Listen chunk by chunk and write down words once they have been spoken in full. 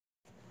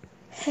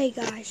Hey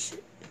guys,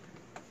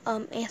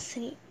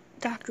 Anthony,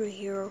 Doctor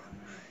here.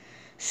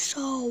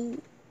 So,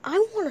 I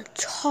want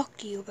to talk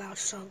to you about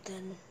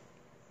something.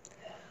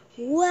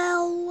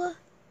 Well,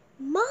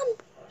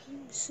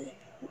 moms,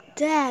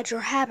 dads are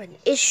having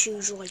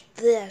issues like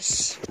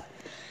this.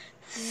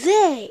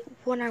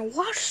 When I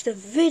watched the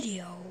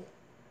video,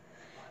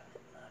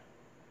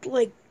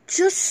 like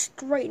just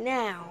right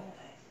now,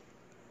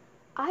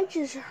 I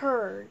just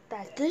heard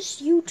that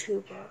this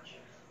YouTuber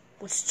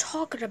was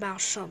talking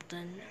about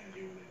something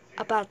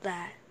about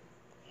that.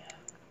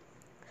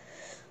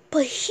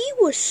 But he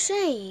was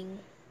saying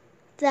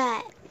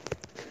that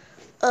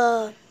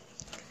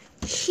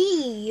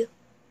he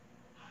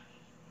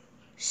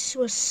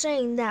was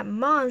saying that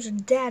moms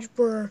and dads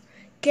were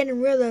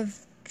getting rid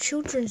of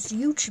children's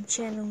YouTube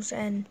channels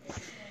and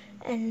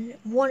they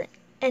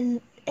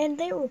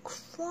were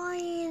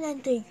crying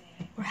and they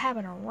were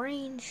having a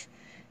range,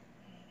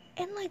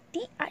 and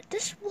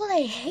this is what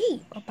I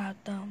hate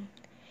about them,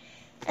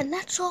 and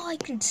that's all I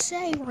can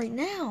say right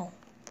now.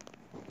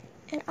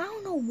 And I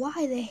don't know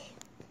why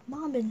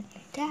mom and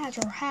dads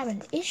are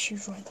having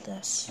issues like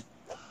this.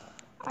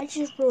 I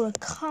just wrote a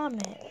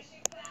comment.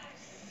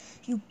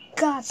 You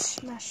gotta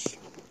smash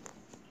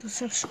the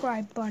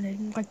subscribe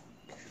button.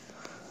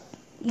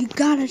 You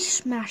gotta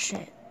smash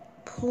it.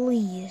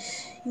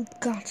 Please. You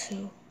got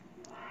to.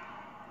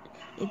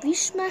 If you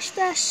smash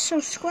that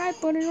subscribe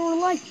button or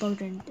like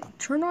button,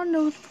 turn on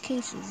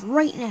notifications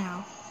right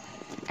now.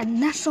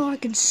 And that's all I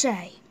can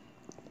say.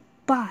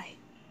 Bye.